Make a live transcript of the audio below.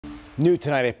New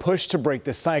tonight, a push to break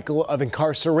the cycle of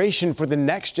incarceration for the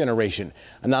next generation.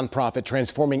 A nonprofit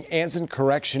transforming Anson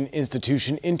Correction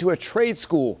Institution into a trade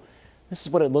school. This is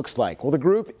what it looks like. Well, the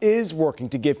group is working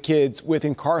to give kids with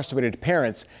incarcerated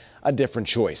parents a different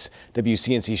choice.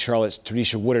 WCNC Charlotte's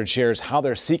Tradisha Woodard shares how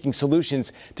they're seeking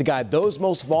solutions to guide those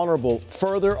most vulnerable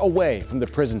further away from the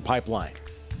prison pipeline.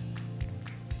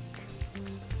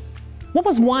 What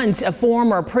was once a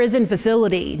former prison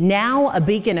facility, now a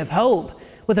beacon of hope,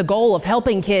 with a goal of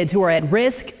helping kids who are at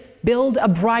risk build a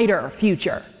brighter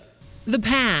future. The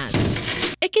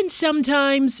past, it can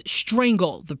sometimes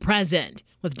strangle the present,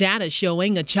 with data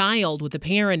showing a child with a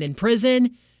parent in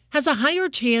prison has a higher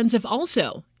chance of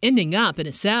also ending up in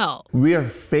a cell. We are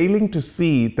failing to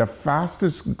see the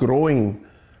fastest growing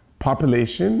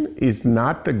population is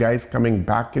not the guys coming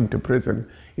back into prison,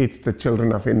 it's the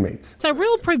children of inmates.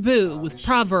 Cyril Prabhu with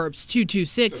Proverbs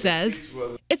 2:26 says,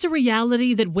 it's a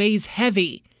reality that weighs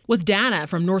heavy, with data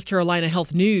from North Carolina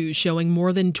Health News showing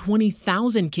more than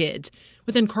 20,000 kids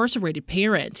with incarcerated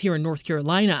parents here in North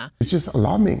Carolina. It's just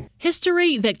alarming.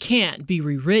 History that can't be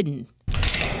rewritten.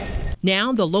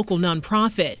 Now the local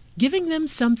nonprofit giving them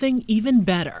something even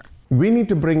better. We need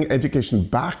to bring education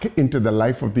back into the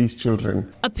life of these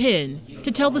children. A pen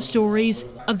to tell the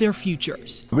stories of their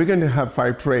futures. We're going to have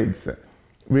 5 trades.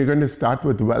 We're going to start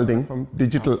with welding from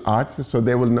digital arts, so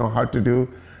they will know how to do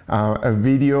a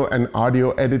video and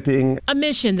audio editing. A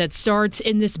mission that starts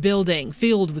in this building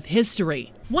filled with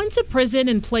history. Once a prison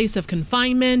and place of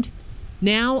confinement,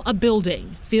 now a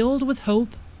building filled with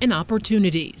hope and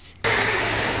opportunities.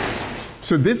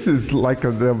 So this is like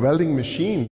the welding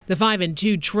machine. The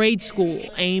 5-2 trade school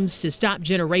aims to stop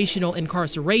generational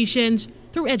incarcerations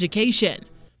through education,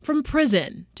 from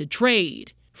prison to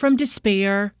trade, from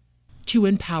despair to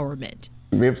empowerment.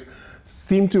 We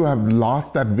seem to have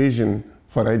lost that vision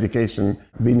for education.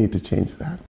 We need to change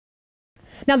that.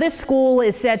 Now, this school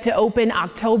is set to open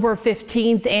October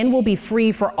 15th and will be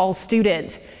free for all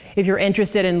students. If you're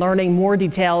interested in learning more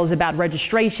details about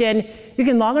registration, you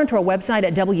can log on to our website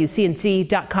at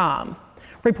WCNC.com.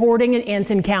 Reporting in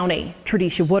Anson County,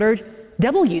 Tradisha Woodard,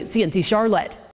 WCNC Charlotte.